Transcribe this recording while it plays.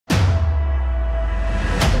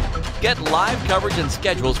Get live coverage and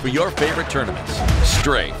schedules for your favorite tournaments.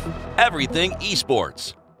 Strafe, everything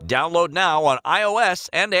esports. Download now on iOS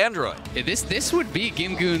and Android. This would be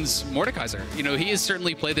Gimgoon's Mordekaiser. You know, he has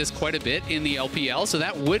certainly played this quite a bit in the LPL, so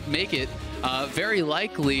that would make it very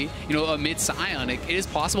likely, you know, a mid Sion. It is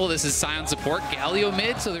possible this is Sion support, Galio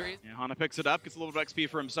mid, so there is... Yeah, Hana picks it up, gets a little bit of XP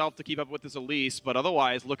for himself to keep up with this Elise, but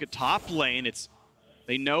otherwise, look at top lane.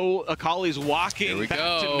 They know Akali's walking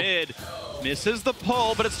back to mid. Misses the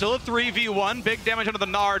pull, but it's still a 3v1. Big damage under the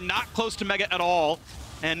Gnar, not close to Mega at all.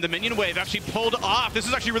 And the minion wave actually pulled off. This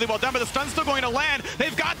is actually really well done, but the stun's still going to land.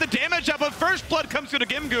 They've got the damage up, but first blood comes through to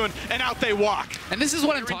Gimgoon, and out they walk. And this is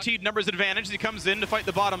what I'm talking about. Numbers advantage. He comes in to fight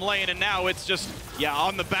the bottom lane, and now it's just, yeah,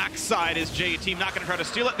 on the backside is J-Team not going to try to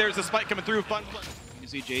steal it. There's the spike coming through. FunPlus. You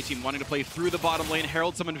see J-Team wanting to play through the bottom lane.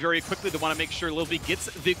 Herald someone very quickly. They want to make sure Lilvi gets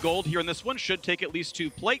the gold here in this one. Should take at least 2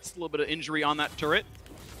 plates. A little bit of injury on that turret.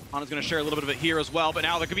 Hana's going to share a little bit of it here as well, but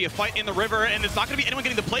now there could be a fight in the river, and it's not going to be anyone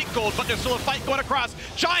getting the plate gold, but there's still a fight going across.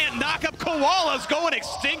 Giant knockup, Koala's going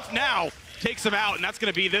extinct now. Takes him out, and that's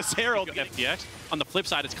going to be this Herald. FPX. On the flip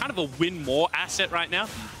side, it's kind of a win more asset right now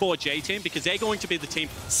for J-Team, because they're going to be the team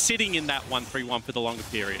sitting in that 1-3-1 for the longer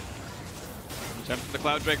period. Attempt for the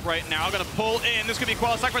Cloud Drake right now, gonna pull in. This could be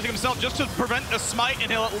Koala sacrificing himself just to prevent a smite, and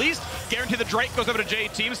he'll at least guarantee the Drake goes over to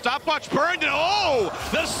J-Team. Stopwatch burned, and oh!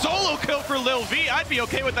 The solo kill for Lil V. I'd be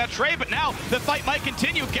okay with that trade, but now the fight might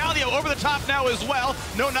continue. Galio over the top now as well.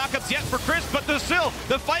 No knockups yet for Chris, but there's still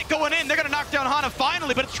the fight going in. They're gonna knock down Hana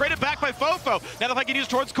finally, but it's traded back by Fofo. Now the fight can use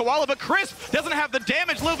towards Koala, but Chris doesn't have the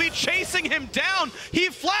damage. Lil V chasing him down. He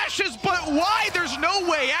flashes, but why? There's no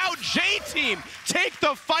way out. J-Team take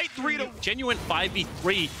the fight 3-1. Genuine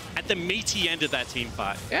 5v3 at the meaty end of that team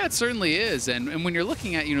fight. Yeah, it certainly is. And when you're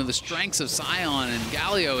looking at, you know, the strengths of Sion and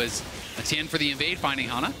Galio is a 10 for the invade finding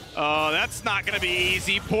Hana. Oh, that's not going to be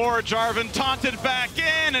easy. Poor Jarvan taunted back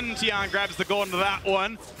in, and Tian grabs the goal into that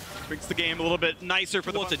one. Makes the game a little bit nicer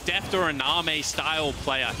for the... It's a Deft or a Name style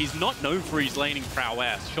player. He's not known for his laning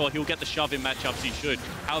prowess. Sure, he'll get the shove in matchups, he should.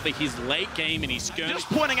 However, his late game and his skirmish... Just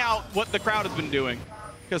pointing out what the crowd has been doing,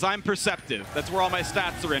 because I'm perceptive. That's where all my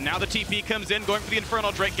stats are in. Now the TP comes in, going for the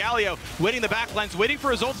Infernal Drake. Galio waiting the backlines, waiting for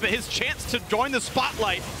his ultimate, his chance to join the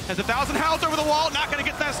spotlight. Has 1,000 howls over the wall, not going to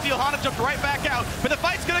get that steal. Hana jumped right back out, but the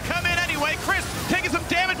fight's going to come in anyway. Chris taking some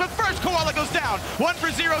damage, but first Koala goes down. 1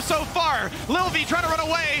 for 0 so far. Lil V trying to run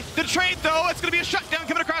away. The trade, though, it's going to be a shutdown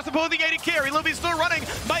coming across the opposing AD carry. Lil V still running,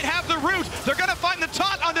 might have the root. They're going to find the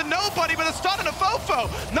taunt onto nobody, but a stun on a Fofo.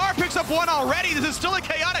 Gnar picks up one already. This is still a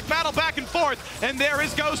chaotic battle back and forth, and there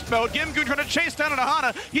is Ghost Mode. Gimgoon trying to chase down into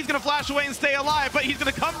Hana. He's going to flash away and stay alive, but he's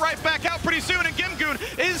going to come right back out pretty soon, and Gimgoon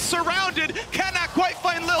is surrounded. Cannot quite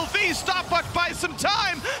find Lil V. Stopwatch buys some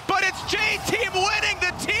time, but it's J-Team winning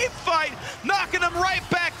the team fight, knocking him right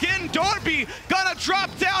back in. Dorby gonna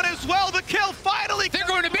drop down as well. The kill finally. They're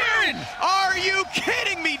going to Baron. Are you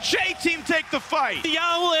kidding me? J-Team take the fight. The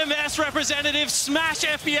RLMS representatives smash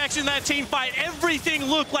FPX in that team fight. Everything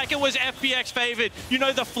looked like it was FPX favored. You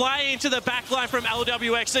know, the fly into the backline from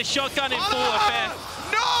LWX, the shotgun in full effect.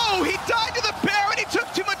 No, he died to the Baron. He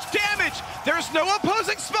took too much damage. There's no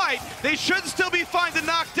opposing smite. They should still be fine to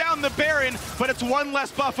knock down the Baron, but it's one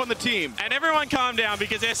less buff on the team. And everyone calm down,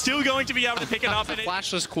 because they're still going to be able to pick it up. The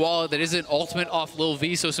flashless Koala that isn't ultimate off Lil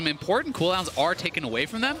V, so some important cooldowns are taken away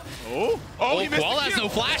from them. Oh, Koala has no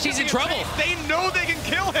flash. He's in trouble. They know they can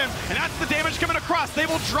kill him, and that's the damage coming across. They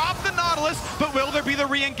will drop the Nautilus, but will there be the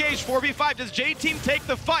re-engage? 4v5. Does J-Team take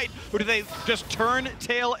the fight, or do they just turn,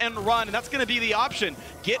 tail, and run? And that's going to be the option.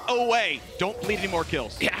 Get away. Don't bleed any more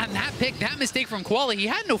kills. Yeah, and that mistake from Koala, he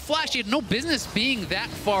had no flash. He had no business being that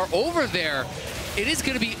far over there. It is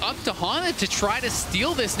going to be up to Hana to try to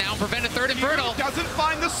steal this now and prevent a third Infernal. Doesn't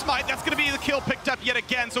find the smite. That's going to be the kill picked up yet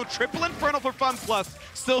again. So triple Infernal for FunPlus.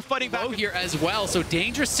 Still fighting back here as well. So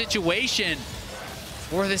dangerous situation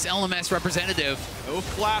for this LMS representative. No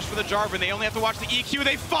flash for the Jarvan. They only have to watch the EQ.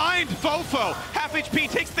 They find Fofo. Half HP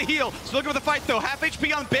takes the heal. Still looking for the fight, though. Half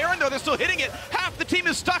HP on Baron, though. They're still hitting it. Half the team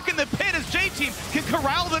is stuck in the pit as J-Team can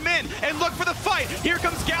corral them in and look for the fight. Here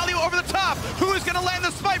comes Galio over the top. Who is going to land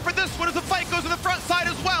the smite for this one as the fight goes to the front side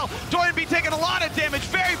as well? Dorby taking a lot of damage.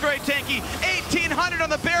 Very, very tanky. 1,800 on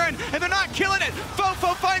the Baron, and they're not killing it.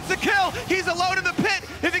 Fofo finds the kill. He's alone in the pit.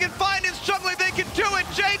 If he can find his jungler, they can do it.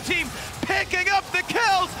 J-Team picking up the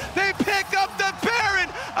kills. They pick up the Baron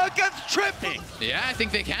against Triple. Yeah, I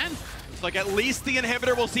think they can. Looks like at least the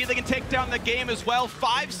inhibitor. We'll see if they can take down the game as well.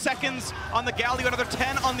 5 seconds on the Galio, another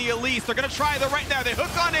 10 on the Elise. They're going to try the right now. They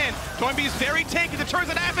hook on in. Toynbee's very tanky. It turns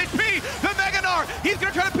into FHP. The Meganar. He's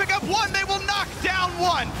going to try to pick up one. They will knock down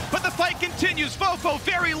one. But the fight continues. Fofo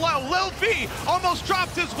very low. Lil V almost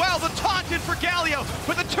dropped as well. The taunt in for Galio.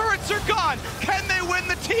 But the turrets are gone. Can they win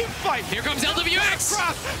the team fight? Here comes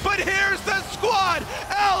LWX. But here's the squad.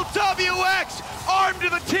 LWX armed to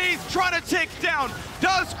the teeth, trying to take down.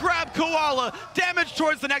 Does grab Koala. Damage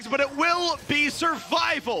towards the next, but it will be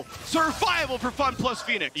survival. Survival for FunPlus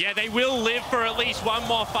Phoenix. Yeah, they will live for at least one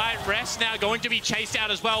more fight. Rest now going to be chased out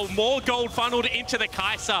as well. More gold funneled into the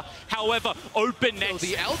Kai'Sa. However, open next. So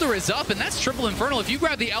the Elder is up, and that's Triple Infernal. If you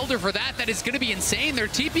grab the Elder for that, that is going to be insane. They're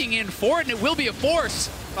TPing in for it, and it will be a force.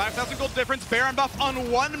 5,000 gold difference. Baron buff on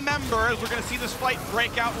one member as we're going to see this fight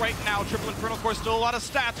break out right now. Triple Infernal, of course, still a lot of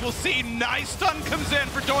stats. We'll see. Nice stun comes in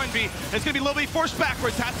for Doinby. It's going to be Lil B forced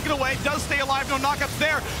backwards. Has to get away. Does stay alive. No knockups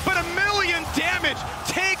there. But 1,000,000 damage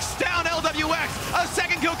takes down LWX. A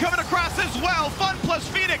second kill coming across as well. FunPlus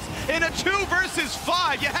Phoenix in a 2 versus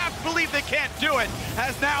 5. You have to believe they can't do it.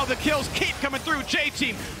 As now the kills keep coming through.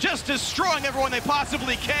 J-Team just destroying everyone they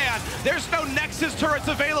possibly can. There's no Nexus turrets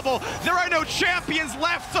available. There are no champions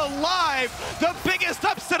left alive. The biggest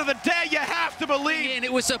upset of the day, you have to believe. And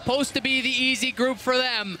it was supposed to be the easy group for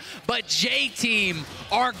them, but J-Team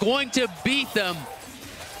are going to beat them.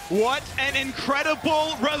 What an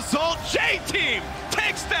incredible result. J-Team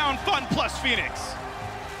takes down FunPlus Phoenix.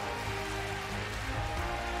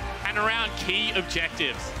 And around key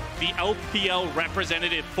objectives, the LPL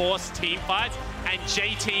representative forced team fights, and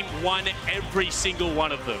J-Team won every single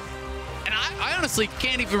one of them. And I honestly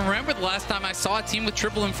can't even remember the last time I saw a team with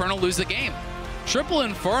Triple Infernal lose a game. Triple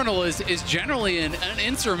Infernal is generally an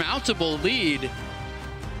insurmountable lead.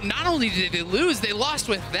 Not only did they lose, they lost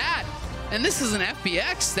with that. And this is an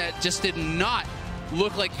FPX that just did not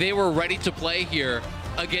look like they were ready to play here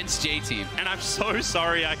against J-Team. And I'm so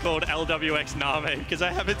sorry I called LWX Name, because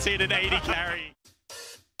I haven't seen an 80 carry.